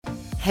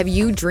Have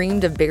you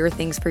dreamed of bigger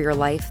things for your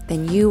life?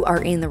 Then you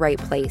are in the right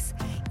place.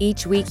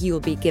 Each week, you will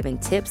be given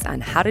tips on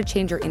how to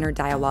change your inner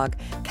dialogue,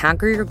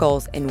 conquer your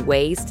goals, and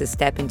ways to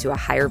step into a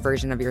higher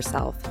version of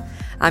yourself.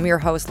 I'm your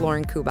host,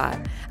 Lauren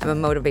Kubat. I'm a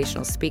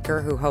motivational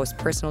speaker who hosts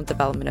personal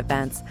development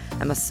events.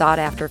 I'm a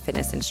sought-after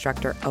fitness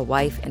instructor, a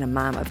wife, and a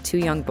mom of 2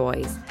 young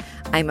boys.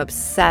 I'm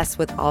obsessed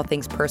with all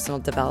things personal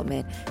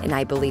development, and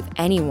I believe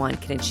anyone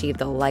can achieve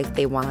the life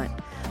they want.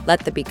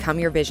 Let the Become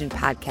Your Vision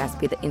podcast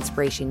be the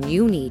inspiration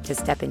you need to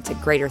step into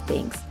greater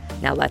things.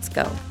 Now let's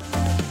go.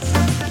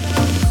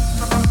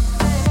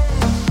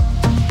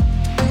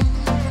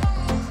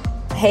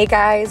 Hey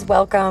guys,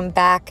 welcome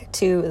back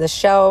to the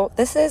show.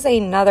 This is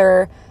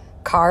another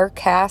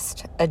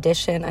CarCast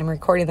edition. I'm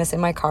recording this in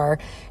my car.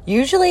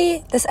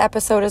 Usually this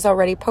episode is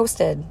already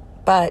posted,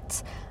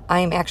 but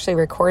I'm actually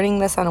recording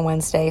this on a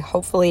Wednesday.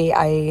 Hopefully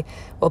I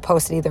will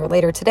post it either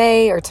later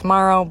today or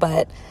tomorrow,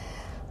 but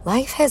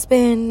life has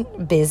been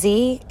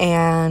busy,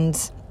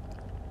 and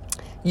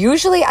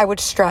usually I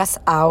would stress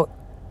out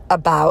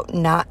about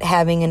not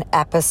having an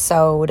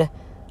episode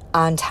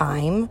on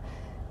time,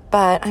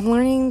 but I'm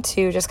learning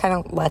to just kind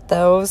of let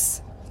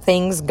those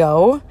things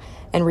go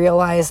and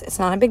realize it's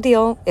not a big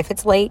deal if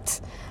it's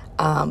late.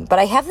 But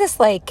I have this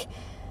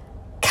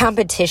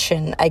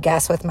competition, I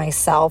guess, with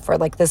myself, or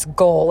this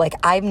goal.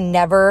 I've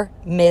never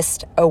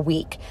missed a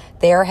week.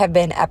 There have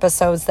been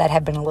episodes that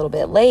have been a little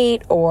bit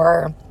late,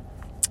 or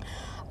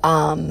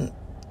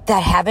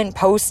that haven't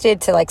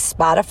posted to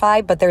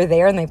Spotify, but they're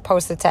there and they've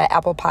posted to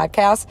Apple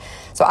Podcasts.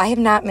 So I have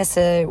not missed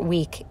a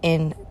week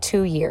in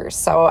 2 years.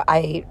 So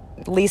I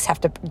at least have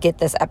to get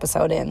this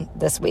episode in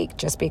this week,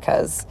 just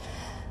because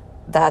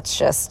that's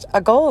just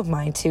a goal of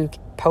mine, to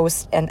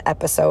post an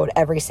episode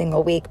every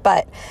single week.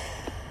 But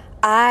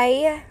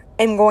I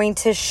am going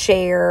to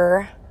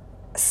share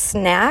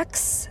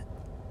snacks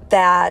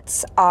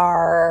that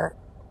are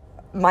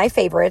my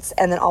favorites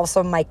and then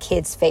also my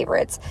kids'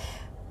 favorites.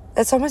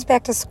 It's almost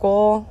back to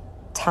school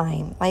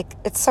time.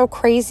 It's so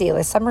crazy.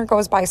 Summer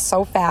goes by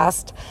so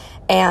fast.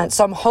 And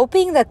so I'm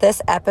hoping that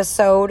this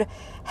episode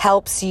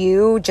helps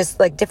you, just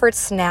different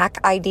snack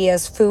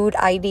ideas, food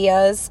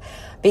ideas,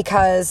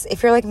 because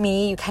if you're like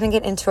me, you kind of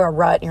get into a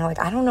rut and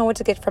you're I don't know what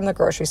to get from the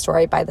grocery store.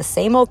 I buy the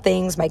same old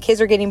things. My kids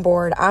are getting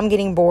bored. I'm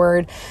getting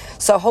bored.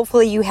 So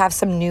hopefully you have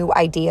some new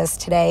ideas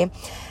today.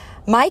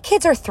 My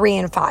kids are 3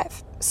 and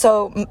 5.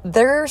 So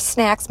their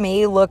snacks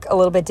may look a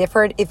little bit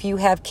different if you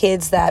have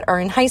kids that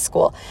are in high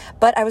school.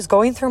 But I was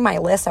going through my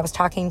list. I was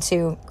talking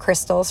to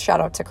Crystal.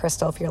 Shout out to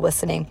Crystal if you're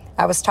listening.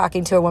 I was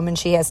talking to a woman.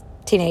 She has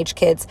teenage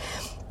kids.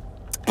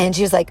 And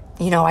she was like,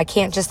 I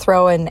can't just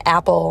throw an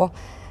apple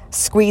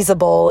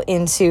squeezable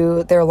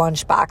into their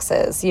lunch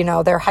boxes.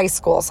 They're high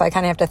school. So I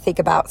kind of have to think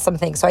about some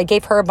things. So I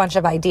gave her a bunch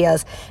of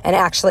ideas. And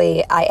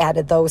actually, I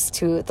added those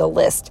to the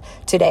list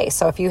today.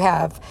 So if you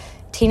have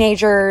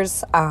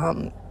teenagers,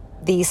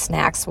 these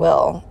snacks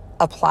will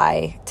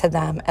apply to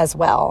them as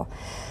well.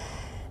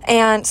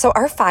 And so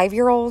our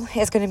 5-year-old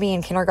is going to be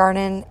in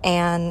kindergarten,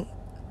 and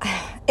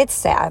it's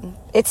sad.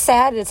 It's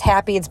sad, it's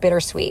happy, it's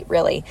bittersweet,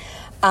 really.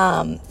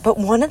 But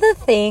one of the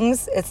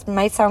things, it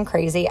might sound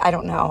crazy, I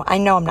don't know. I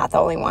know I'm not the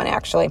only one,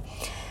 actually,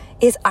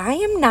 is I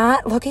am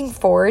not looking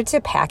forward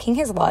to packing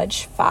his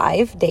lunch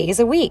 5 days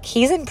a week.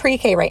 He's in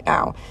pre-K right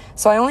now,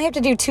 so I only have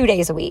to do 2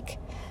 days a week.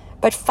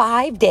 But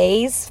 5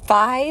 days,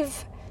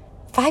 5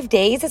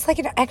 days, it's like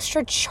an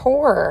extra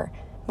chore.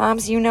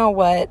 Moms, you know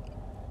what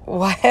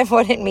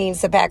it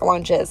means to pack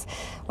lunches.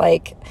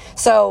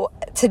 So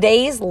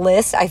today's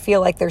list, I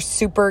feel like they're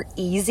super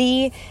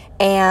easy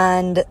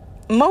and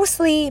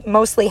mostly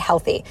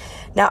healthy.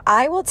 Now,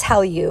 I will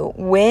tell you,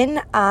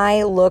 when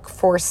I look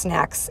for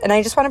snacks, and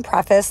I just want to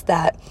preface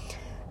that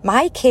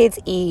my kids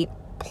eat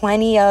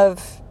plenty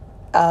of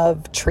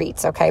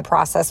treats, okay,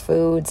 processed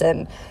foods,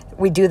 and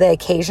we do the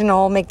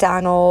occasional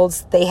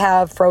McDonald's. They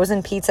have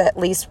frozen pizza at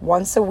least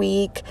once a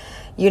week.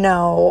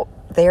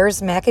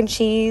 There's mac and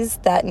cheese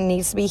that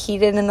needs to be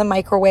heated in the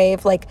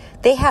microwave.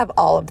 They have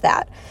all of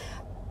that.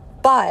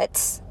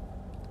 But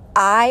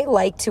I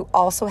like to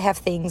also have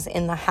things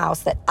in the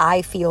house that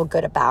I feel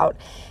good about.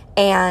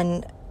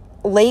 And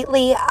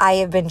lately, I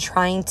have been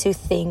trying to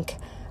think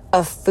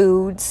of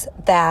foods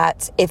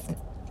that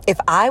if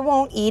I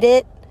won't eat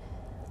it,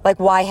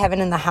 why have it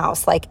in the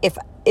house?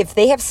 If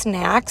they have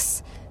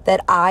snacks that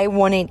I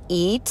wouldn't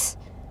eat,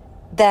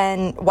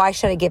 then why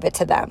should I give it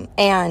to them?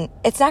 And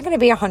it's not going to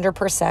be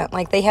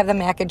 100%. They have the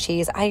mac and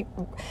cheese. I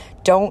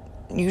don't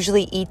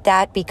usually eat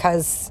that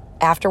because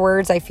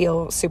afterwards I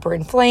feel super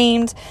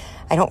inflamed.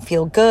 I don't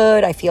feel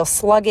good. I feel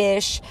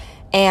sluggish.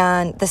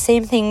 And the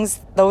same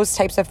things those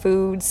types of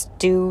foods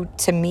do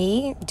to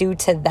me, do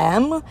to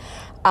them.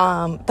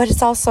 But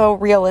it's also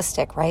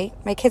realistic, right?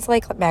 My kids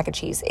like mac and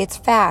cheese. It's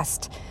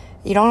fast.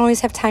 You don't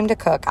always have time to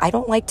cook. I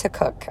don't like to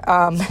cook.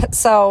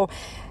 So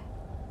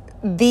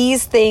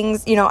these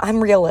things,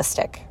 I'm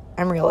realistic.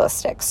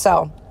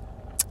 So,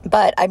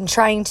 but I'm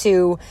trying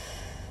to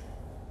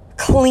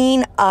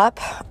clean up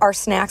our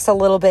snacks a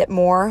little bit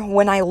more.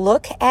 When I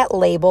look at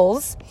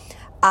labels,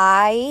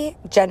 I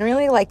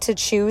generally like to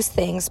choose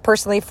things,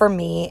 personally for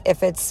me.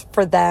 If it's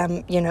for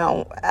them,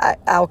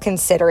 I'll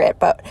consider it.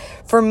 But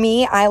for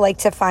me, I like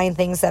to find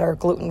things that are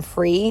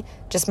gluten-free.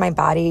 Just my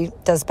body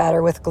does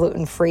better with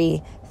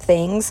gluten-free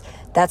things.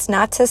 That's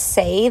not to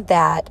say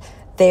that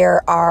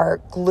there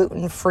are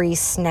gluten-free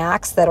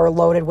snacks that are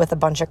loaded with a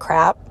bunch of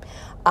crap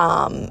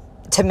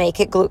to make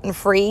it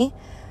gluten-free.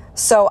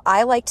 So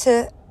I like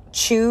to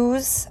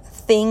choose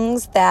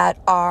things that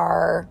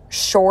are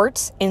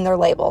short in their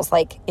labels,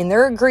 like in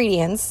their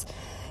ingredients.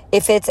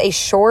 If it's a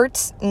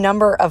short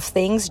number of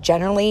things,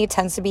 generally it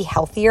tends to be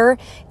healthier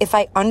if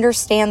I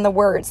understand the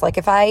words. Like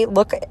if I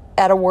look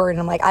at a word and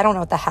I'm like, I don't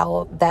know what the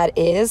hell that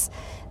is,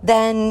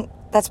 then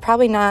that's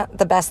probably not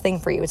the best thing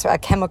for you. It's a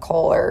chemical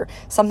or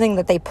something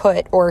that they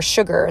put, or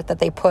sugar that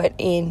they put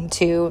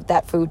into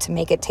that food to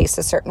make it taste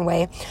a certain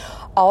way.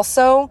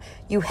 Also,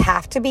 you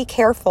have to be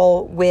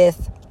careful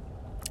with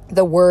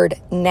the word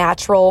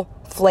natural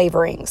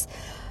flavorings.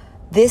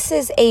 This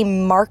is a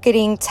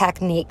marketing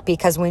technique,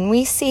 because when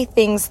we see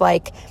things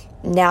like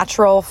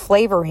natural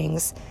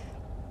flavorings,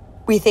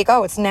 we think,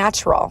 oh, it's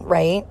natural,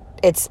 right?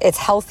 It's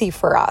healthy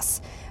for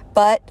us.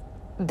 But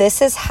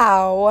this is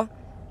how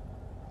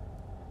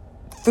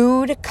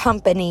food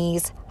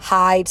companies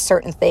hide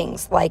certain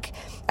things. Like,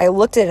 I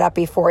looked it up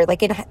before, like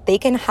they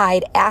can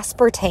hide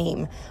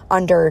aspartame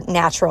under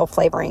natural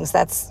flavorings.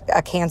 That's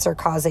a cancer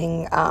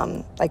causing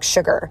like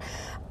sugar.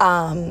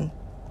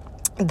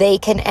 They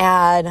can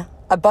add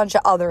a bunch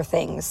of other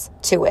things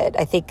to it.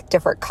 I think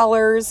different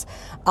colors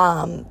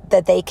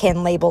that they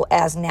can label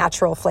as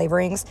natural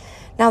flavorings.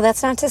 Now,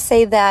 that's not to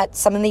say that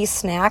some of these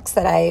snacks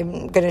that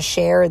I'm going to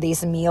share,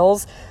 these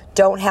meals,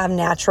 don't have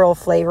natural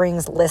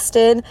flavorings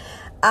listed.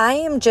 I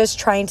am just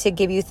trying to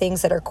give you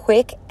things that are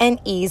quick and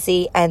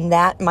easy, and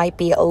that might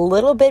be a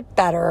little bit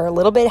better, a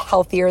little bit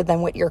healthier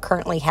than what you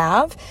currently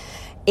have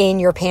in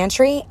your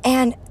pantry,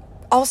 and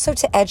also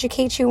to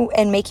educate you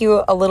and make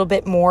you a little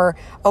bit more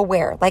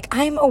aware. Like,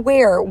 I'm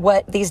aware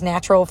what these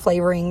natural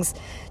flavorings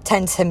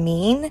tend to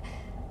mean.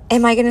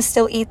 Am I going to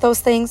still eat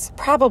those things?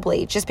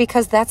 Probably, just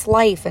because that's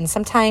life, and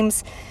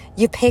sometimes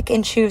you pick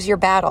and choose your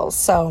battles.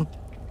 So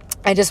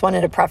I just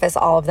wanted to preface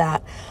all of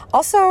that.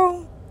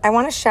 Also, I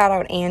want to shout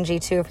out Angie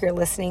too, if you're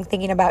listening,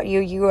 thinking about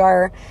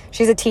you.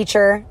 She's a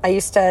teacher. I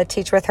used to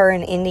teach with her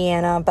in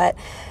Indiana, but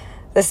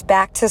this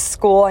back to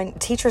school, and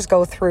teachers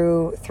go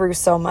through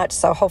so much.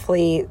 So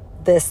hopefully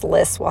this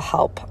list will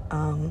help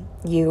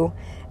you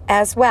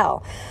as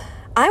well.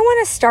 I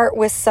want to start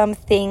with some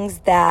things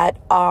that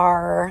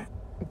are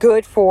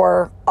good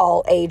for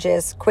all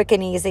ages, quick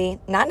and easy,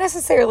 not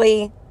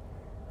necessarily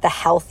the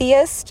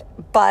healthiest,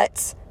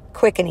 but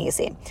quick and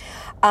easy.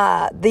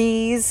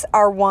 These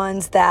are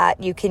ones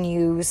that you can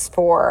use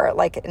for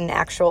like an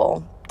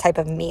actual type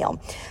of meal.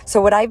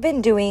 So what I've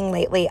been doing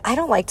lately, I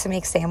don't like to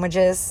make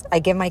sandwiches. I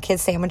give my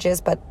kids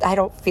sandwiches, but I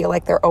don't feel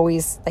like they're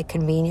always like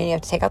convenient. You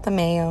have to take out the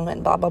mayo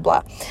and blah, blah,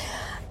 blah.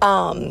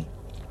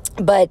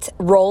 But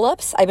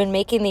roll-ups, I've been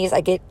making these.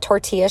 I get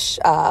tortillas,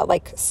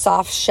 like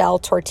soft shell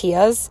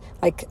tortillas,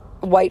 like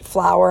white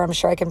flour. I'm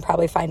sure I can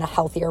probably find a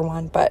healthier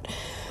one, but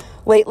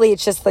lately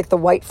it's just like the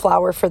white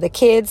flour for the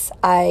kids.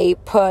 I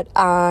put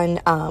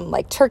on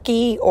like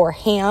turkey or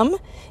ham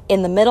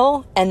in the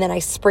middle, and then I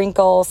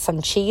sprinkle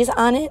some cheese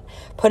on it,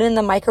 put it in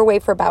the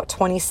microwave for about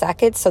 20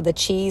 seconds so the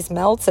cheese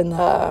melts and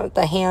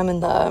the ham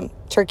and the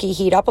turkey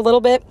heat up a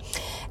little bit.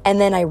 And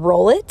then I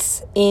roll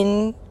it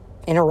in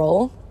a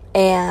roll,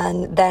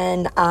 and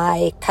then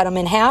I cut them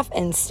in half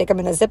and stick them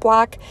in a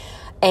Ziploc,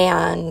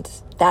 and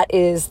that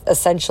is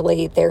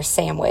essentially their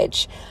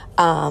sandwich.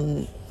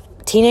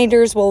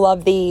 Teenagers will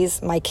love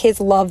these. My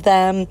kids love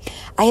them.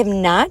 I have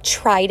not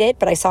tried it,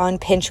 but I saw on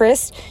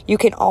Pinterest, you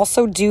can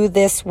also do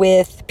this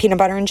with peanut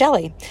butter and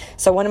jelly.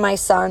 So one of my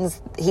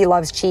sons, he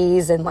loves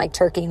cheese and like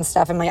turkey and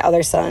stuff, and my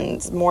other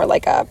son's more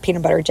like a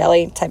peanut butter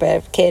jelly type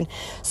of kid.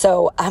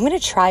 So I'm going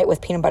to try it with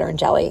peanut butter and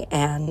jelly,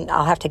 and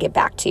I'll have to get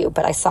back to you.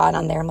 But I saw it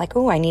on there. I'm like,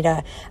 oh, I need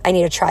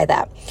to try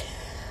that.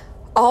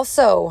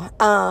 Also,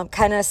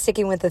 kind of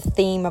sticking with the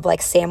theme of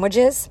like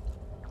sandwiches,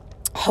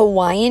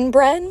 Hawaiian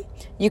bread.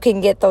 You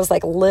can get those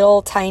like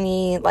little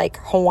tiny like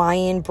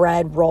Hawaiian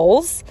bread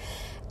rolls.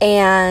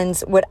 And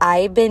what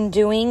I've been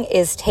doing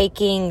is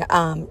taking,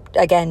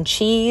 again,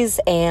 cheese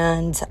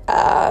and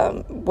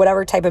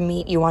whatever type of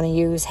meat you want to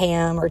use,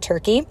 ham or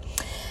turkey,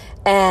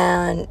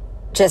 and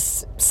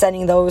just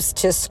sending those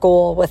to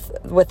school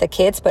with the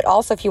kids. But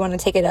also, if you want to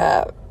take it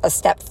a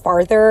step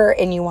farther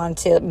and you want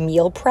to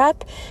meal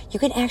prep, you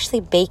can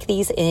actually bake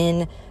these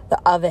in the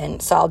oven.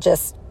 So I'll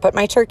just put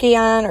my turkey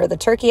on, or the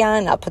turkey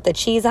on, I'll put the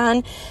cheese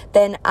on,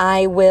 then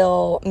I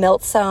will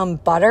melt some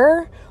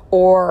butter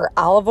or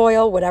olive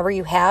oil, whatever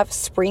you have,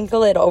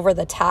 sprinkle it over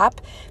the top,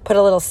 put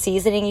a little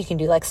seasoning. You can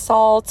do like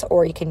salt,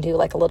 or you can do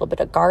like a little bit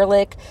of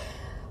garlic.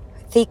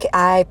 I think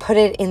I put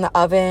it in the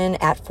oven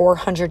at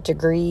 400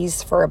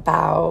 degrees for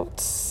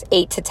about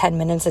 8 to 10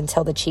 minutes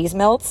until the cheese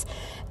melts.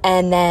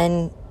 And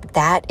then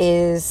that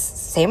is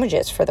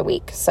sandwiches for the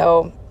week.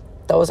 So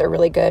Those are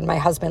really good. My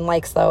husband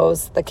likes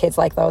those. The kids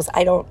like those.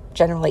 I don't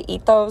generally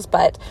eat those,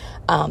 but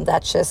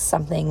that's just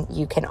something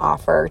you can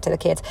offer to the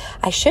kids.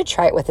 I should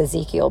try it with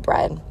Ezekiel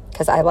bread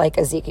because I like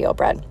Ezekiel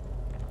bread.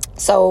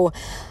 So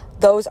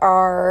those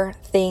are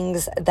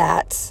things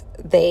that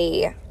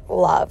they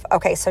love.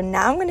 Okay, so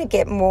now I'm going to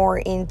get more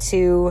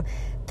into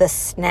the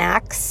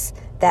snacks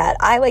that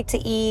I like to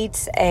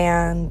eat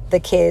and the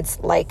kids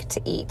like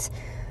to eat.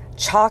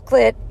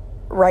 Chocolate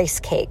rice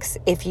cakes.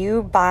 If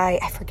you buy,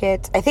 I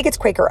think it's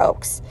Quaker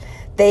Oats.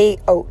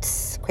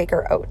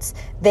 Quaker Oats.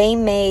 They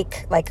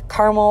make like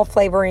caramel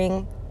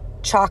flavoring,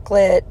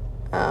 chocolate,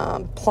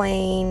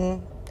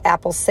 plain,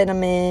 apple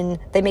cinnamon.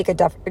 They make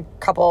a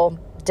couple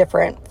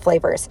different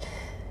flavors.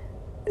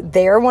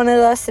 They're one of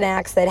the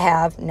snacks that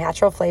have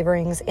natural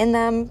flavorings in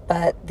them,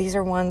 but these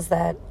are ones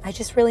that I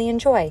just really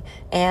enjoy,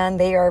 and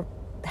they are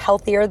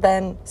healthier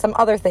than some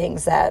other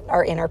things that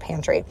are in our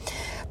pantry.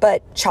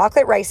 But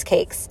chocolate rice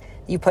cakes,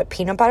 you put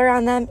peanut butter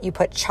on them, you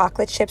put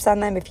chocolate chips on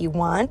them if you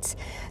want.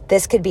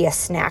 This could be a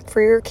snack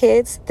for your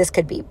kids. This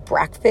could be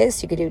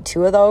breakfast. You could do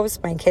 2 of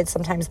those. My kids,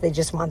 sometimes they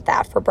just want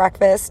that for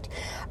breakfast.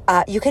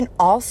 You can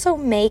also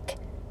make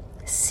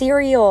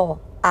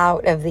cereal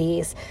out of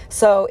these.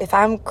 So if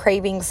I'm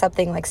craving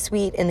something like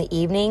sweet in the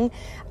evening,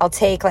 I'll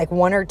take like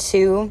 1 or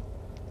 2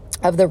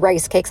 of the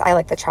rice cakes. I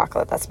like the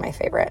chocolate. That's my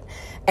favorite.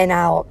 And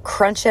I'll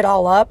crunch it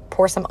all up,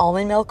 pour some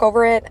almond milk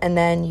over it, and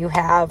then you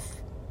have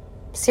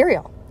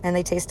cereal, and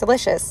they taste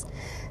delicious.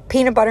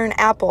 Peanut butter and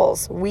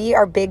apples. We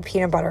are big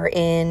peanut butter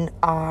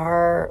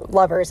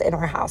lovers in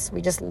our house.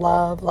 We just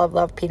love, love,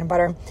 love peanut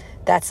butter.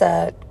 That's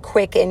a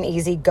quick and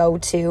easy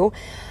go-to.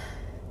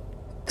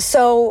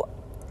 So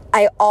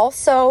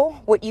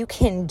what you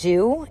can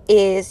do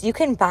is you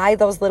can buy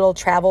those little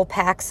travel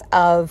packs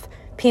of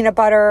peanut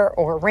butter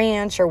or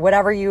ranch or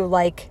whatever you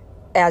like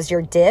as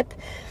your dip.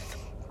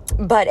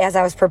 But as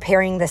I was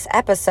preparing this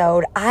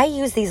episode, I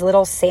use these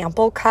little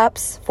sample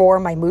cups for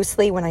my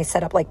muesli when I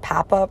set up like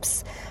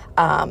pop-ups.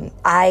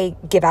 I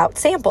give out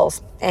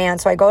samples. And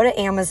so I go to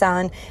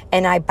Amazon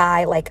and I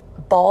buy like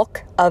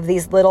bulk of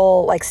these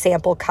little like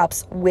sample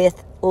cups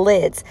with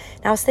lids.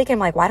 And I was thinking,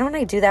 like, why don't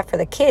I do that for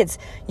the kids,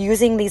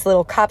 using these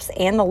little cups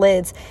and the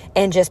lids,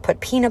 and just put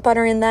peanut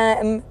butter in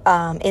them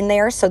in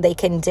there so they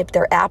can dip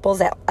their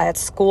apples at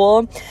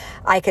school.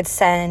 I could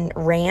send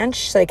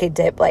ranch so they could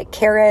dip like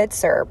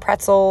carrots or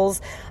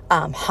pretzels,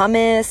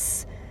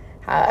 hummus,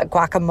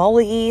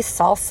 guacamole,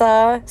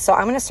 salsa. So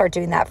I'm going to start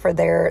doing that for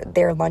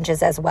their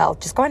lunches as well.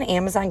 Just go on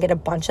Amazon, get a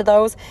bunch of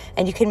those,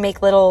 and you can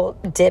make little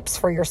dips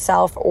for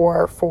yourself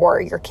or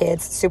for your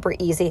kids. Super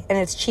easy, and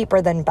it's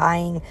cheaper than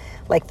buying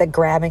like the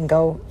grab and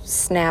go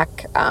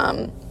snack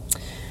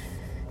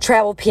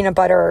travel peanut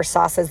butter or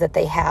sauces that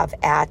they have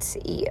at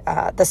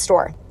the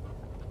store.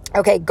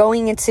 Okay,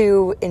 going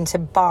into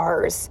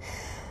bars.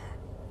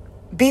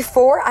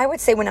 Before, I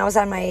would say when I was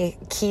on my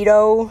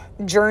keto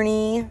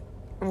journey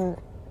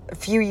a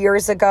few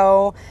years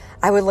ago,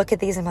 I would look at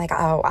these and be like,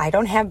 oh, I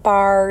don't have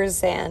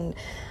bars, and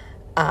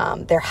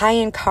they're high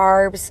in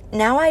carbs.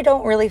 Now I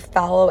don't really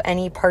follow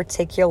any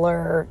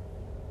particular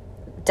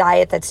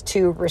diet that's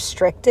too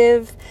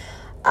restrictive.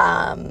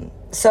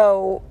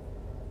 So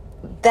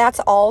that's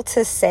all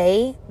to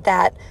say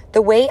that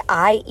the way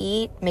I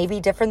eat may be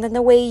different than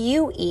the way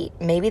you eat.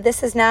 Maybe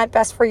this is not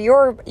best for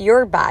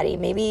your body.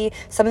 Maybe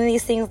some of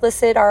these things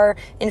listed are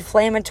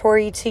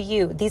inflammatory to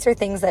you. These are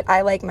things that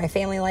I like, my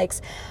family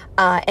likes.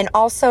 And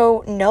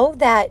also know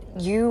that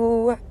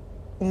you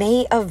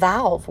may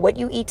evolve. What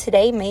you eat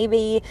today may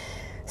be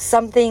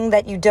something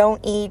that you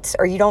don't eat,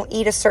 or you don't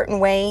eat a certain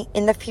way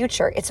in the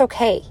future. It's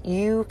okay.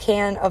 You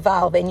can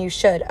evolve, and you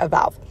should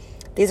evolve.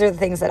 These are the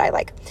things that I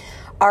like.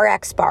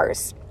 RX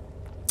bars.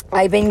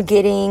 I've been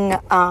getting,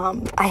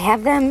 I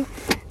have them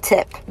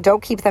tip.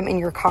 Don't keep them in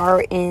your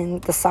car in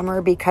the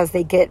summer because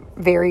they get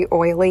very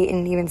oily,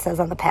 and it even says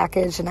on the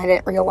package, and I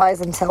didn't realize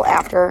until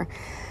after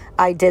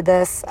I did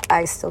this.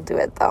 I still do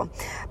it though.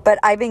 But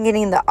I've been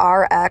getting the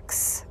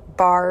RX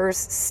bars,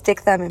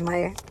 stick them in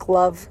my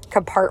glove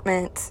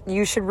compartment.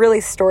 You should really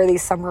store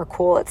these somewhere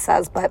cool, it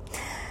says, but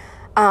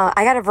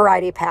I got a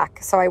variety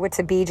pack. So I went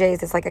to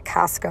BJ's. It's like a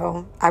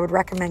Costco. I would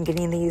recommend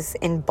getting these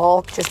in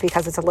bulk just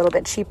because it's a little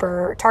bit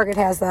cheaper. Target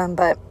has them,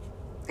 but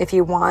if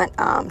you want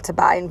to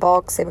buy in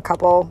bulk, save a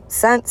couple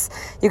cents,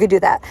 you could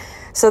do that.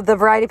 So the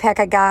variety pack,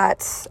 I got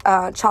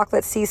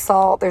chocolate sea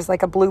salt. There's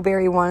like a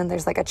blueberry one.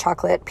 There's like a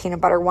chocolate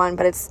peanut butter one,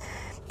 but it's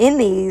in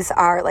these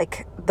are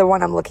like the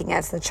one I'm looking at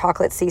is the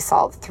chocolate sea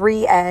salt.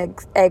 3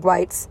 egg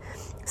whites,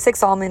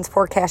 6 almonds,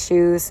 4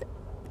 cashews,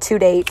 2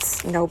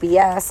 dates, no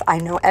BS. I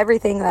know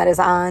everything that is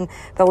on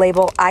the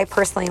label. I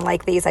personally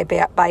like these. I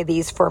buy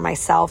these for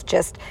myself.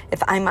 Just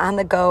if I'm on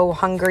the go,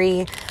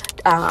 hungry,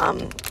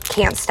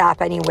 can't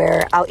stop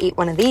anywhere, I'll eat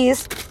one of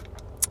these.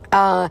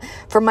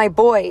 For my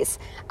boys,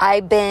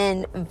 I've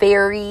been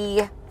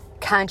very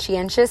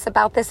conscientious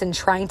about this and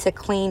trying to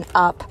clean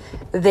up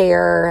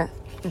their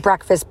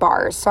breakfast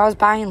bars. So I was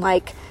buying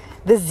like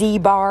the Z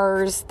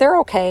bars. They're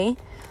okay.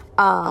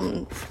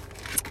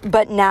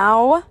 But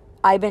now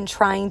I've been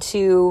trying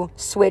to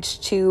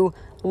switch to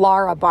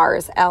Lara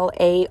bars,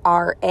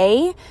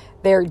 Lara.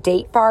 They're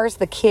date bars.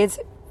 The kids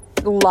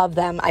love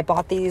them. I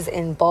bought these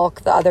in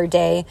bulk the other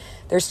day.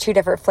 There's 2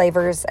 different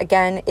flavors.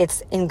 Again,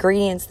 it's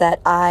ingredients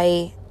that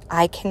I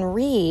can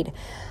read.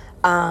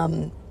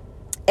 And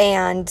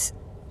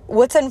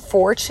what's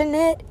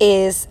unfortunate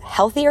is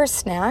healthier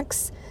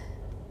snacks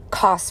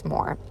cost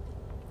more.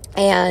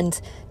 And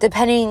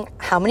depending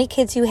how many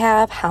kids you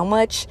have, how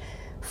much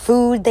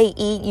food they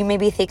eat, you may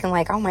be thinking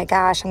like, oh my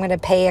gosh, I'm going to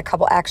pay a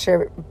couple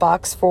extra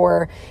bucks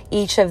for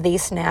each of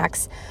these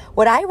snacks.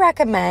 What I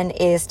recommend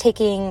is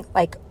taking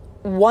like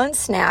one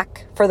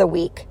snack for the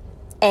week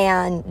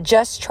and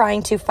just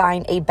trying to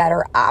find a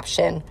better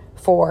option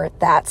for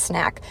that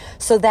snack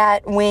so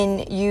that when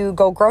you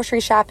go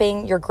grocery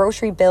shopping, your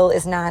grocery bill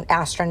is not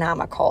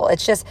astronomical.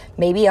 It's just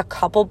maybe a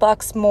couple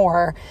bucks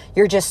more.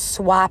 You're just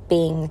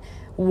swapping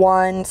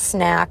one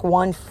snack,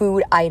 one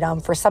food item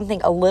for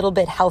something a little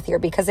bit healthier.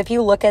 Because if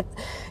you look at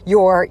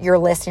your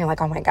list and you're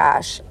like, oh my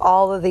gosh,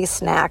 all of these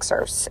snacks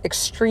are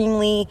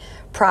extremely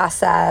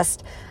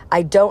processed.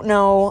 I don't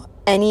know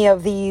any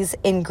of these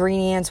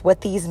ingredients,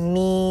 what these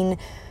mean,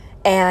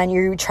 and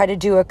you try to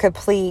do a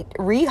complete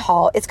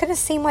rehaul, it's going to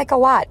seem like a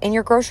lot, and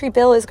your grocery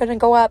bill is going to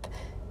go up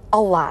a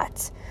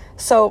lot.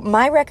 So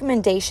my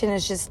recommendation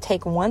is just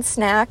take one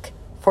snack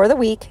for the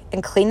week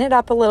and clean it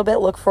up a little bit.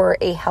 Look for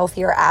a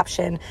healthier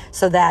option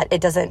so that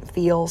it doesn't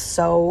feel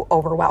so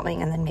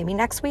overwhelming. And then maybe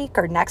next week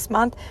or next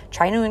month,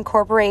 try to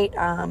incorporate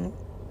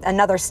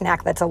another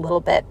snack that's a little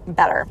bit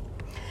better.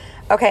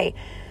 Okay.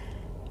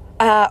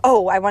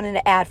 I wanted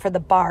to add for the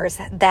bars.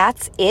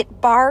 That's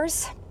It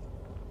bars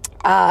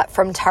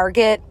from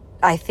Target.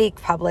 I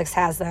think Publix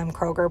has them,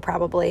 Kroger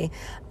probably,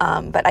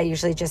 but I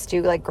usually just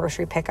do like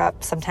grocery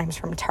pickup sometimes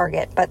from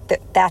Target.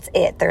 But that's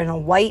It. They're in a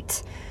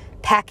white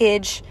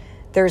package.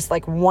 There's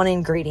like one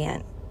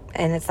ingredient,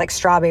 and it's like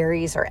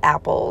strawberries or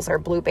apples or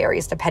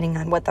blueberries, depending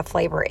on what the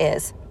flavor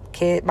is.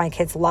 My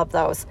kids love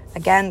those.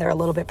 Again, they're a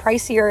little bit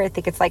pricier. I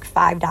think it's like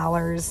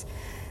 $5,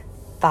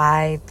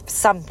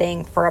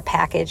 something for a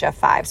package of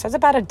 5. So it's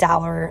about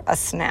 $1 a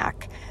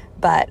snack,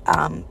 but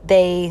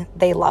they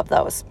love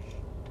those.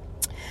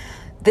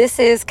 This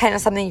is kind of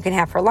something you can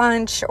have for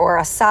lunch or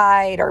a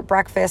side or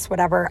breakfast,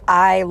 whatever.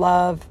 I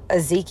love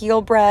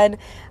Ezekiel bread.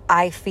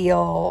 I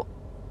feel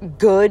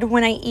good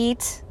when I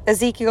eat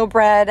Ezekiel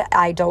bread.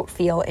 I don't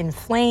feel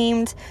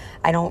inflamed.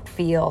 I don't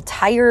feel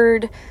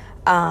tired.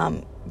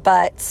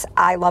 But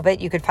I love it.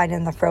 You could find it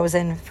in the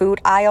frozen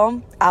food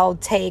aisle. I'll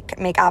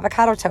make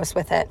avocado toast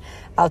with it.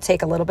 I'll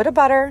take a little bit of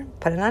butter,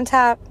 put it on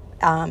top,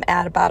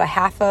 add about a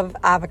half of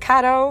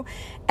avocado,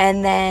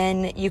 and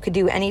then you could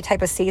do any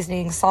type of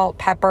seasoning, salt,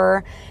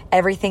 pepper,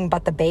 everything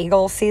but the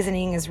bagel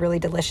seasoning is really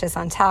delicious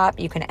on top.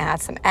 You can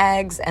add some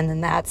eggs, and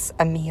then that's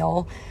a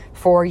meal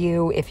for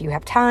you if you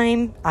have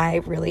time. I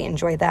really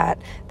enjoy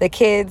that. The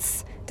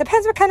kids,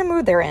 depends what kind of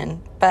mood they're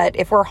in, but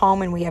if we're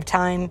home and we have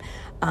time,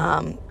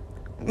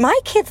 my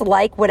kids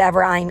like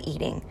whatever I'm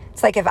eating.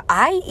 It's like if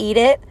I eat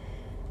it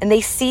and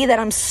they see that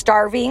I'm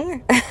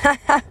starving,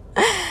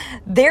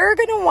 they're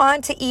going to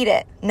want to eat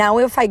it. Now,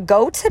 if I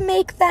go to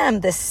make them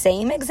the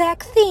same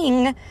exact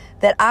thing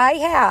that I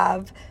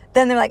have,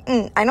 then they're like,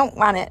 I don't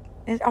want it.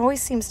 It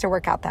always seems to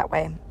work out that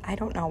way. I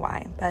don't know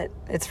why, but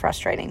it's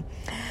frustrating.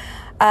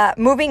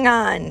 Moving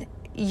on,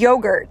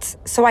 yogurt.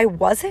 So I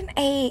wasn't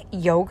a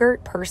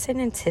yogurt person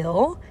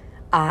until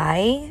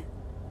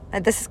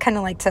this is kind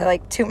of like to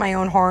toot my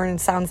own horn.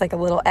 Sounds like a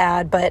little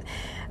ad, but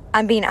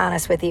I'm being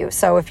honest with you.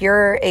 So if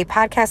you're a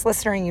podcast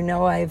listener and you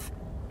know I've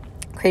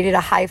created a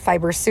high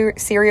fiber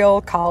cereal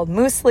called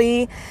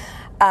Muesli,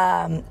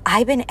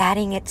 I've been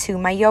adding it to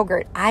my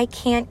yogurt. I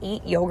can't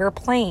eat yogurt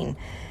plain.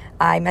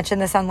 I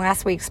mentioned this on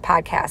last week's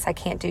podcast. I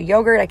can't do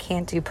yogurt. I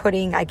can't do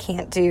pudding. I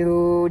can't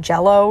do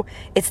Jell-O.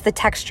 It's the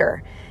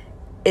texture.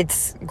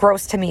 It's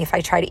gross to me if I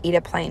try to eat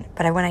it plain.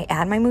 But when I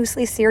add my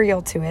muesli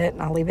cereal to it,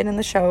 and I'll leave it in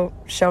the show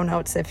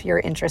notes if you're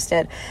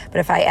interested. But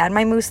if I add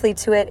my muesli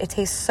to it, it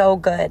tastes so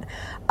good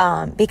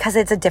because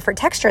it's a different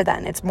texture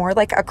then. It's more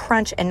like a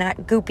crunch and not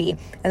goopy.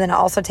 And then I'll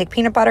also take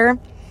peanut butter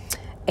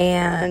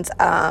and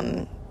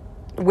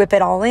whip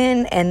it all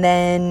in. And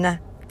then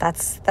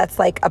that's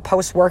like a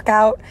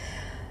post-workout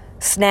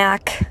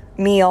snack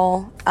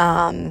meal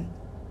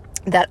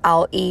that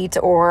I'll eat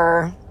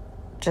or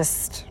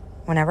just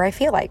whenever I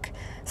feel like.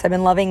 So I've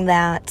been loving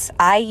that.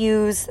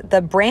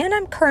 The brand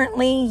I'm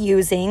currently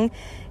using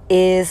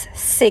is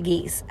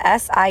Siggi's,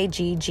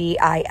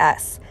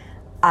 Siggis.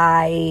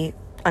 I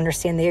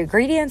understand the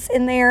ingredients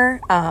in there.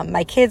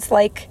 My kids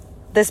like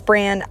this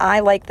brand.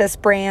 I like this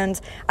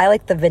brand. I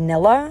like the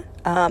vanilla.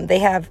 They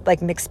have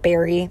like mixed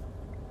berry.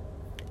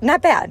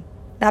 Not bad.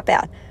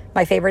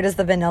 My favorite is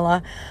the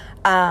vanilla.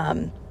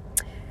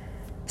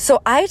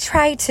 So I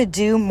try to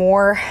do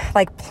more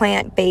like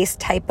plant-based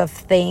type of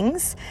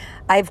things.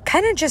 I've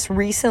kind of just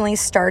recently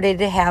started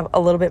to have a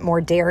little bit more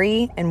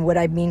dairy. And what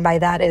I mean by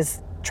that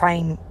is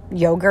trying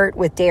yogurt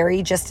with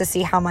dairy just to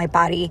see how my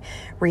body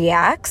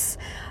reacts.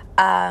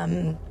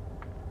 I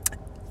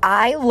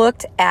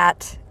looked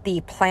at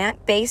the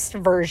plant-based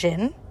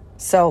version.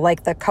 So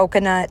like the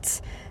coconut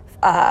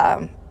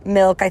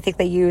milk I think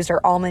they used,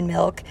 or almond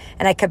milk,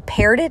 and I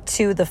compared it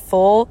to the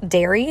full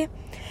dairy,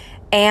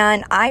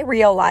 and I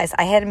realized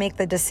I had to make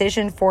the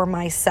decision for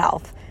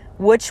myself.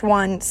 Which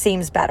one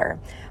seems better?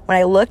 When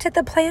I looked at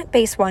the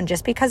plant-based one,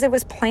 just because it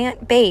was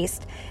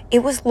plant-based, it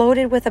was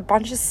loaded with a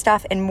bunch of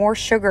stuff and more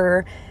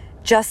sugar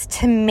just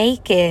to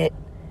make it,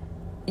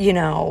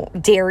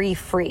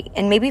 dairy-free.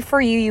 And maybe for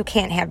you, you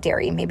can't have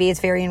dairy. Maybe it's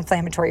very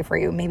inflammatory for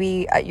you.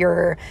 Maybe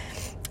your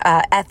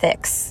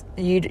ethics,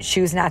 you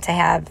choose not to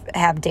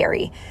have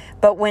dairy.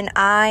 But when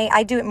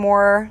I do it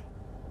more,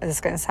 this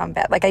is going to sound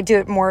bad, like I do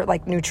it more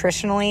like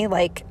nutritionally,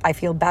 like I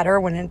feel better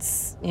when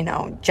it's,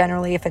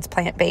 generally if it's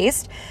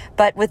plant-based.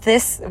 But with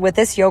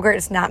this yogurt,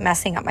 it's not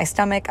messing up my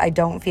stomach. I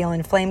don't feel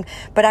inflamed.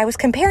 But I was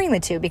comparing the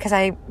two because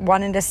I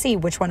wanted to see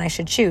which one I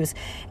should choose.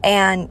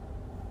 And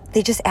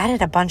they just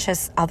added a bunch of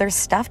other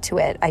stuff to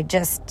it. I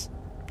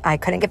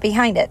couldn't get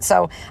behind it.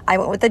 So I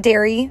went with the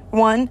dairy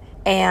one,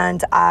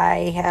 and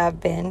I have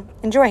been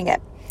enjoying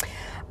it.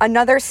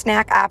 Another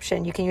snack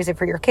option, you can use it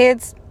for your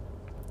kids.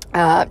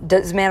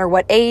 Doesn't matter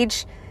what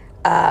age,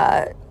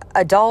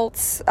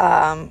 adults,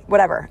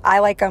 whatever. I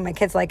like them. My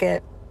kids like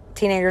it.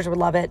 Teenagers would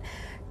love it.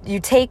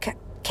 You take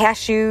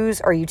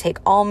cashews or you take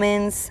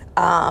almonds,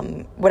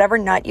 whatever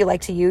nut you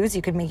like to use.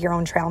 You could make your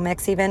own trail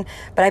mix even.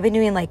 But I've been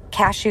doing like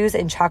cashews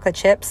and chocolate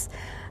chips.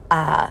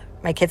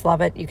 My kids love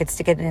it. You could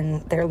stick it in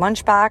their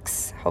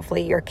lunchbox.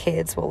 Hopefully your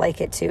kids will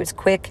like it too. It's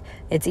quick.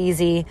 It's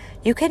easy.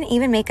 You can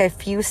even make a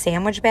few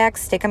sandwich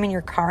bags, stick them in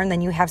your car, and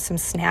then you have some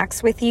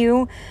snacks with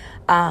you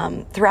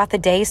throughout the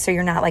day, so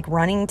you're not like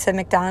running to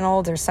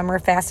McDonald's or somewhere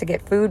fast to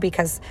get food,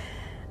 because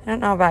I don't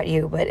know about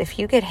you, but if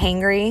you get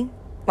hangry,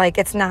 like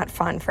it's not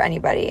fun for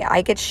anybody.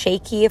 I get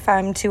shaky if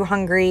I'm too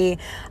hungry.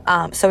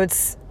 So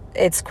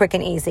it's quick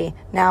and easy.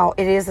 Now,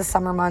 it is the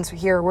summer months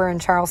here. We're in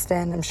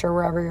Charleston. I'm sure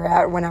wherever you're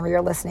at, whenever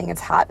you're listening,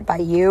 it's hot by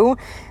you.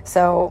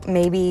 So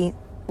maybe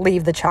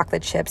leave the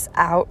chocolate chips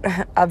out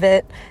of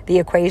the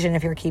equation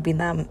if you're keeping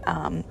them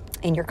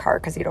in your car,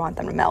 because you don't want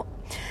them to melt.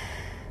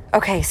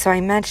 Okay, so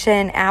I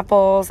mentioned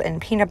apples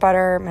and peanut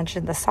butter,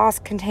 mentioned the sauce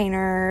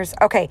containers.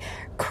 Okay,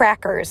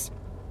 crackers.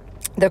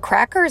 The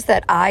crackers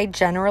that I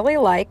generally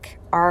like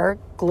are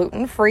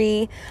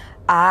gluten-free.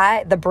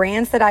 The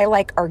brands that I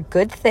like are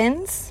Good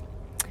Thins,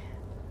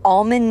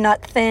 Almond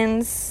Nut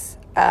Thins,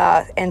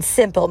 and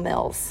Simple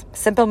Mills.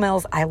 Simple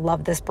Mills, I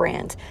love this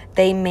brand.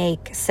 They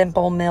make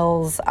Simple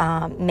Mills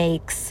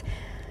makes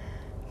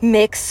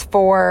mix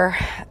for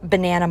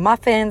banana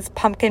muffins,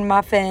 pumpkin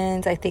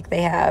muffins. I think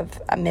they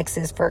have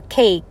mixes for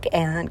cake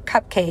and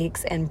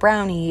cupcakes and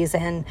brownies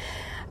and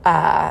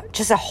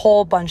just a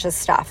whole bunch of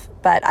stuff.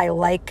 But I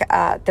like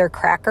their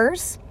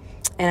crackers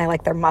and I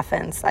like their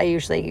muffins. I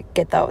usually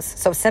get those.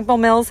 So Simple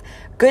Mills,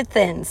 Good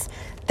Thins.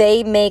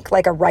 They make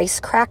like a rice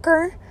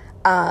cracker.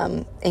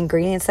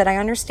 Ingredients that I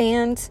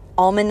understand.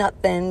 Almond Nut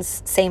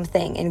Thins, same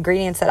thing,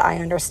 ingredients that I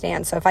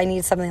understand. So if I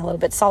need something a little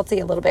bit salty,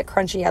 a little bit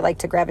crunchy, I like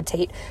to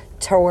gravitate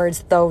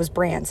towards those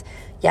brands.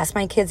 Yes,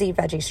 my kids eat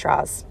veggie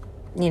straws.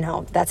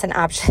 That's an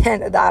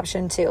option, the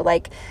option too.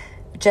 Like,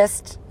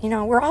 just,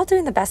 we're all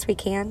doing the best we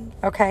can,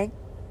 okay?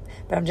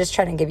 But I'm just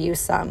trying to give you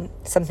some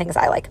things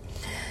I like.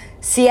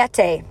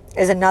 Siete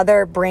is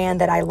another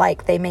brand that I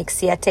like. They make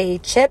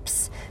Siete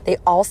chips. They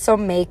also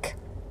make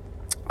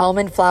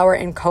almond flour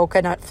and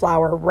coconut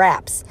flour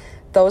wraps.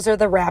 Those are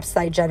the wraps that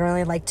I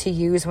generally like to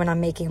use when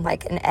I'm making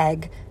like an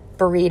egg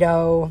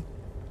burrito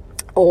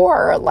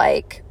or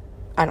like,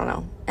 I don't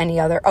know,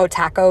 any other,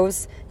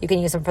 tacos. You can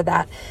use them for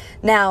that.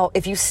 Now,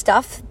 if you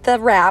stuff the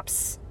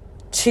wraps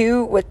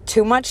with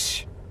too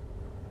much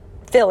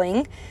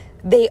filling,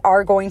 they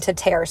are going to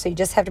tear. So you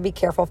just have to be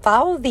careful.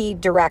 Follow the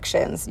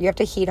directions. You have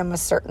to heat them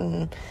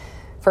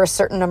for a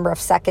certain number of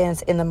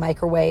seconds in the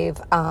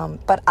microwave.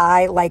 But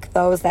I like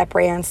those, that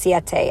brand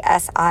Siete,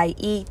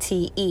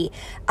 Siete.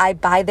 I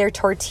buy their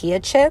tortilla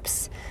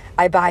chips.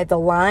 I buy the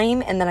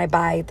lime, and then I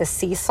buy the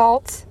sea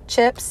salt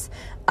chips.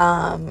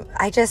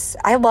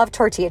 I love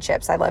tortilla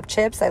chips. I love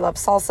chips. I love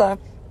salsa.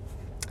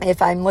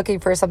 If I'm looking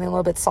for something a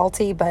little bit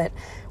salty, but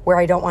where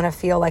I don't want to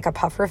feel like a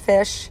puffer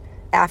fish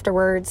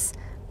afterwards,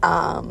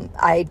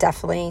 I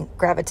definitely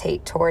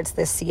gravitate towards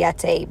the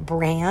Siete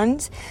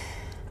brand.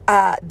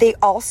 They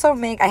also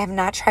make, I have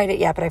not tried it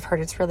yet, but I've heard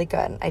it's really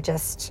good.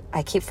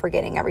 I keep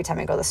forgetting every time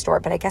I go to the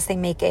store, but I guess they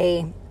make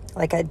a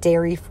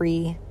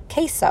dairy-free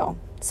queso.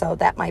 So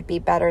that might be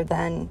better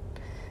than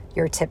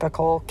your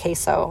typical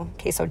queso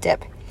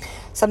dip.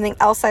 Something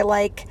else I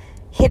like,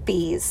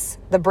 Hippeas,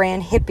 the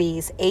brand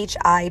Hippeas,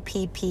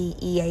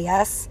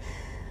 Hippeas.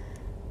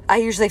 I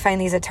usually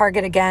find these at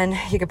Target again.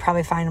 You could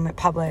probably find them at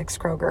Publix,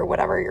 Kroger,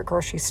 whatever your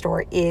grocery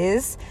store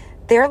is.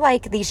 They're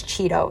like these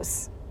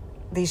Cheetos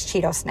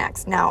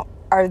snacks. Now,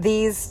 are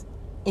these,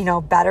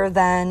 better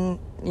than,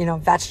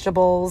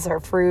 vegetables or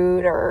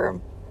fruit or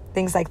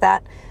things like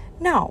that?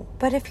 No.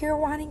 But if you're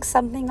wanting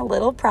something a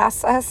little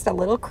processed, a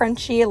little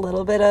crunchy, a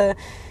little bit of,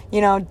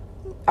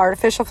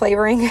 artificial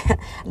flavoring.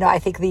 No, I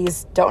think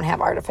these don't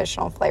have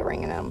artificial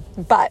flavoring in them.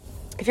 But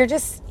if you're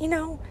just,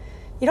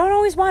 You don't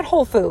always want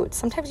whole food.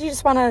 Sometimes you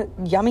just want a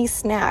yummy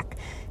snack.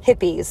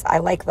 Hippies, I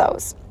like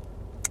those.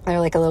 They're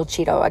like a little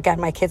Cheeto.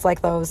 Again, my kids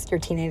like those. Your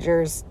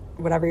teenagers,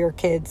 whatever your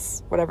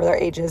kids, whatever their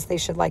ages, they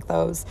should like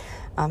those.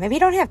 Maybe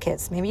you don't have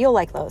kids. Maybe you'll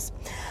like those.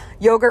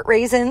 Yogurt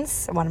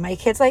raisins. One of my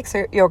kids likes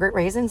yogurt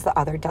raisins. The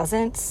other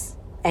doesn't.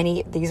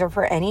 These are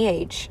for any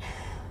age.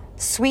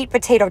 Sweet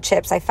potato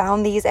chips. I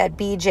found these at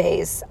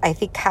BJ's. I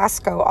think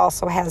Costco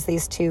also has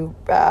these too.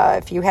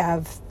 If you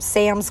have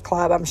Sam's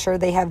Club, I'm sure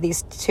they have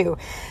these too.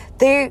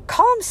 They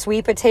call them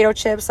sweet potato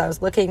chips. I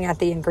was looking at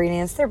the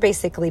ingredients. They're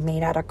basically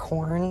made out of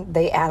corn.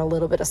 They add a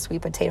little bit of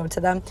sweet potato to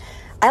them.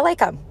 I like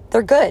them.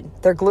 They're good.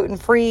 They're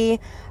gluten-free.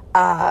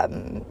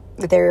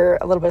 They're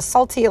a little bit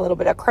salty, a little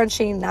bit of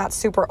crunchy, not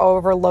super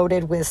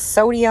overloaded with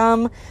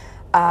sodium.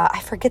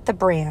 I forget the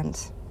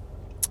brand,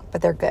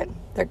 but they're good.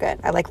 They're good.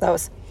 I like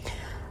those.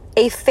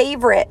 A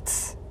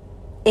favorite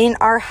in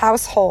our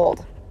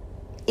household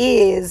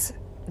is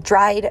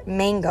dried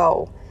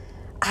mango.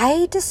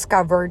 I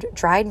discovered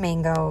dried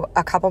mango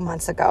a couple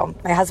months ago.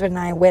 My husband and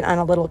I went on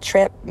a little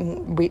trip,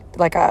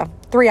 like a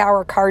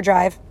 3-hour car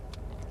drive,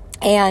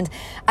 and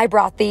I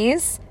brought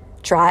these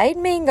dried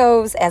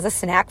mangoes as a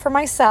snack for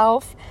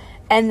myself,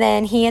 and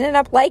then he ended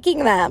up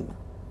liking them,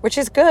 which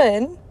is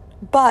good,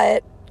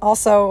 but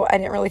also I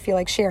didn't really feel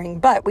like sharing.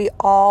 But we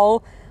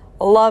all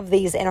love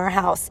these in our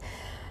house.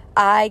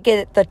 I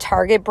get the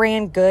Target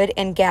brand Good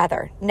and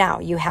Gather.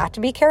 Now, you have to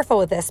be careful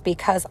with this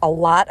because a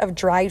lot of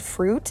dried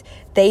fruit,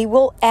 they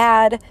will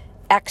add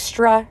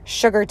extra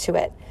sugar to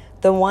it.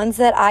 The ones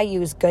that I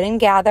use, Good and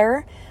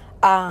Gather,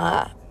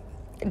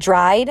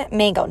 dried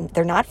mango.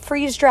 They're not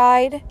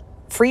freeze-dried.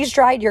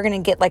 Freeze-dried, you're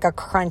going to get like a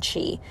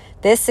crunchy.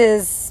 This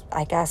is,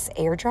 I guess,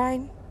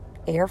 air-dried,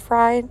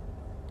 air-fried.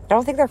 I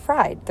don't think they're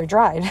fried. They're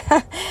dried.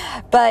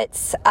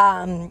 But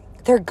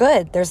they're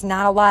good. There's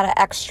not a lot of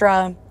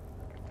extra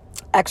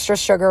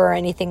sugar or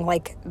anything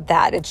like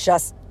that. It's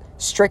just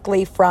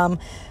strictly from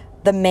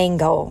the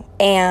mango.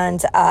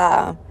 And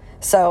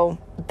so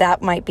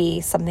that might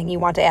be something you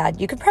want to add.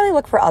 You could probably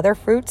look for other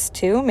fruits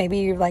too. Maybe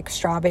you like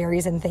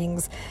strawberries and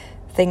things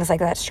like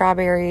that.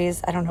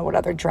 Strawberries. I don't know what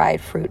other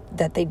dried fruit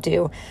that they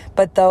do,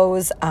 but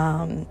those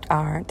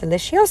are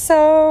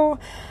delicioso.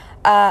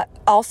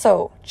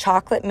 Also,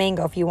 chocolate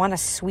mango. If you want a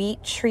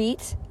sweet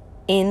treat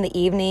in the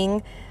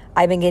evening,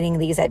 I've been getting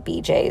these at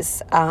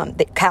BJ's.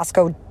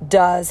 Costco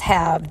does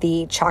have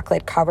the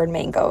chocolate covered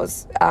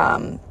mangoes.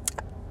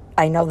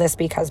 I know this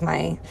because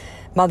my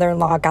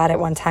mother-in-law got it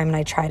one time and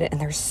I tried it and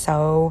they're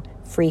so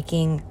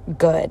freaking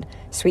good.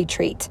 Sweet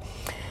treat.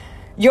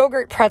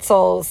 Yogurt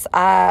pretzels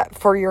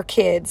for your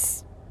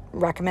kids.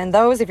 Recommend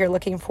those if you're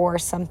looking for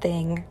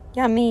something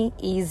yummy,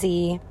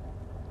 easy,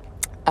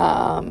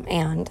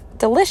 and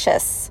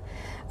delicious.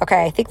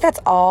 Okay, I think that's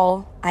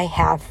all I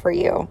have for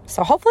you.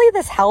 So hopefully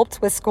this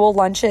helped with school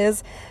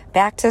lunches,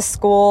 back to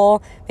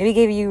school, maybe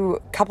gave you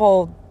a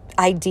couple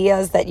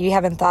ideas that you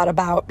haven't thought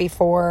about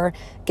before,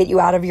 get you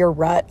out of your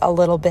rut a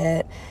little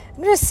bit.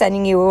 I'm just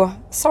sending you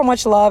so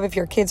much love if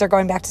your kids are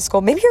going back to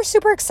school. Maybe you're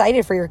super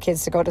excited for your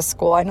kids to go to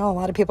school. I know a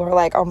lot of people are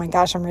like, oh my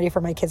gosh, I'm ready for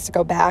my kids to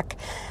go back.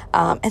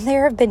 And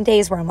there have been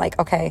days where I'm like,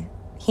 okay,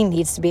 he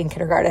needs to be in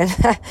kindergarten.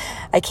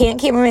 I can't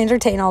keep him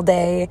entertained all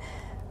day.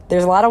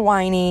 There's a lot of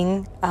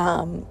whining,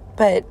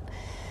 but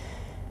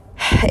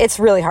it's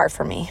really hard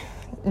for me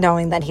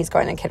knowing that he's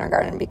going to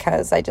kindergarten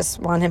because I just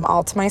want him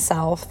all to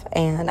myself,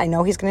 and I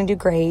know he's going to do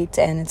great,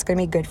 and it's going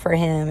to be good for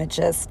him. It's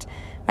just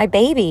my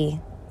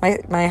baby.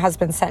 My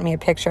husband sent me a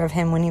picture of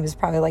him when he was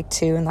probably like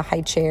 2 in the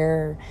high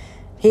chair.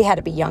 He had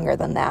to be younger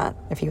than that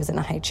if he was in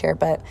a high chair,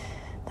 but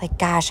like,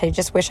 gosh, I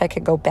just wish I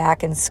could go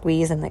back and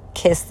squeeze and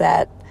kiss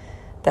that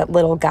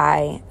little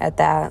guy at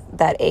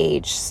that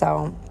age.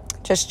 So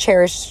just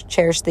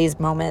cherish these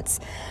moments.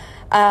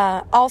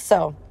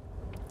 Also,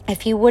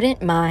 if you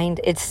wouldn't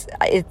mind, it's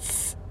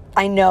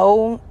I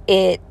know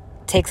it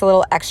takes a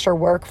little extra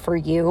work for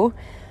you,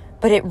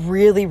 but it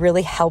really,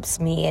 really helps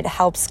me. It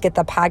helps get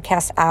the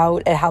podcast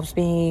out. It helps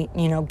me,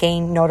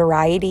 gain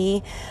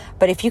notoriety.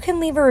 But if you can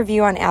leave a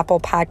review on Apple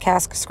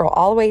Podcasts, scroll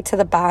all the way to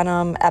the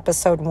bottom,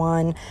 episode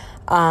 1.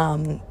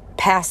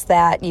 Past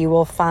that, you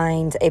will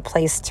find a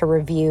place to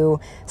review.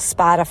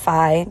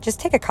 Spotify. Just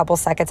take a couple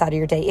seconds out of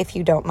your day if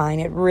you don't mind.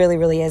 It really,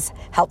 really is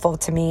helpful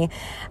to me.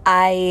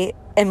 I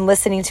am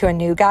listening to a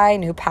new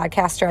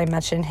podcaster. I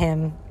mentioned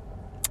him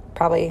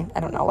probably, I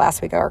don't know,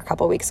 last week or a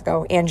couple weeks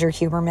ago, Andrew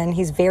Huberman.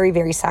 He's very,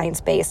 very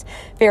science-based,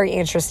 very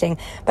interesting.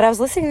 But I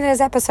was listening to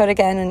his episode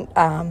again,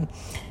 and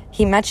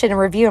he mentioned a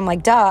review. I'm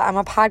like, duh, I'm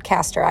a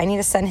podcaster. I need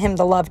to send him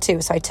the love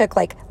too. So I took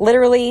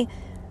literally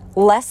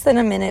less than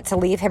a minute to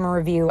leave him a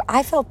review.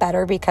 I felt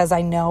better because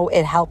I know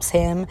it helps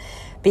him,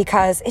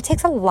 because it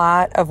takes a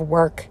lot of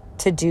work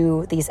to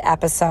do these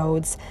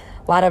episodes,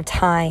 a lot of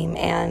time.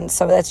 And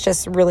so that's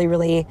just really,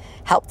 really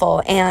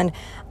helpful. And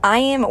I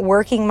am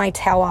working my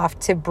tail off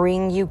to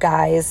bring you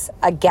guys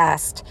a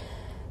guest.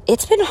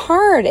 It's been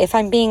hard, if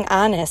I'm being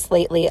honest,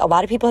 lately. A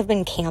lot of people have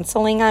been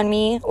canceling on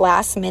me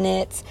last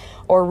minute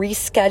or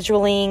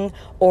rescheduling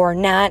or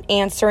not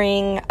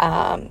answering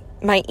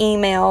my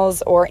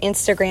emails or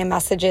Instagram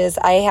messages.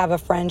 I have a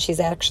friend, she's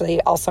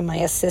actually also my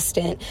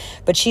assistant,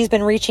 but she's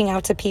been reaching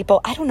out to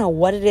people. I don't know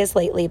what it is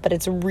lately, but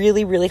it's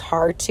really, really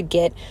hard to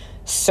get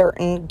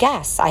certain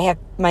guests. I have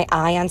my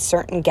eye on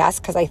certain guests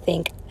because I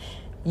think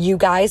you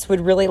guys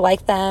would really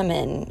like them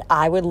and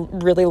I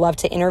would really love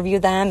to interview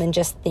them, and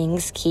just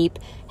things keep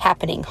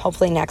happening.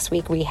 Hopefully next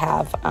week we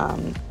have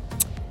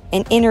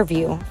an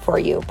interview for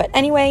you. But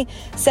anyway,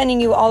 sending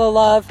you all the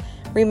love.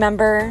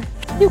 Remember,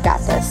 you got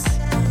this.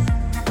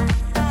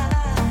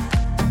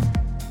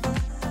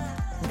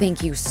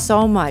 Thank you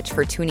so much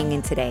for tuning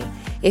in today.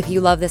 If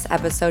you love this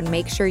episode,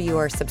 make sure you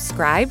are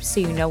subscribed so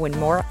you know when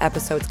more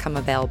episodes come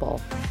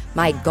available.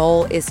 My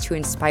goal is to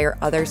inspire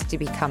others to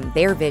become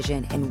their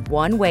vision, and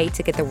one way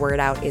to get the word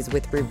out is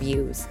with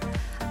reviews.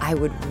 I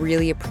would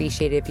really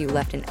appreciate it if you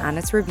left an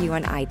honest review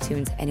on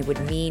iTunes, and it would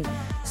mean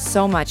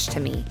so much to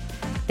me.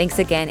 Thanks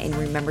again, and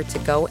remember to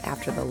go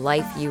after the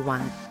life you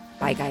want.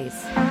 Bye,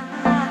 guys.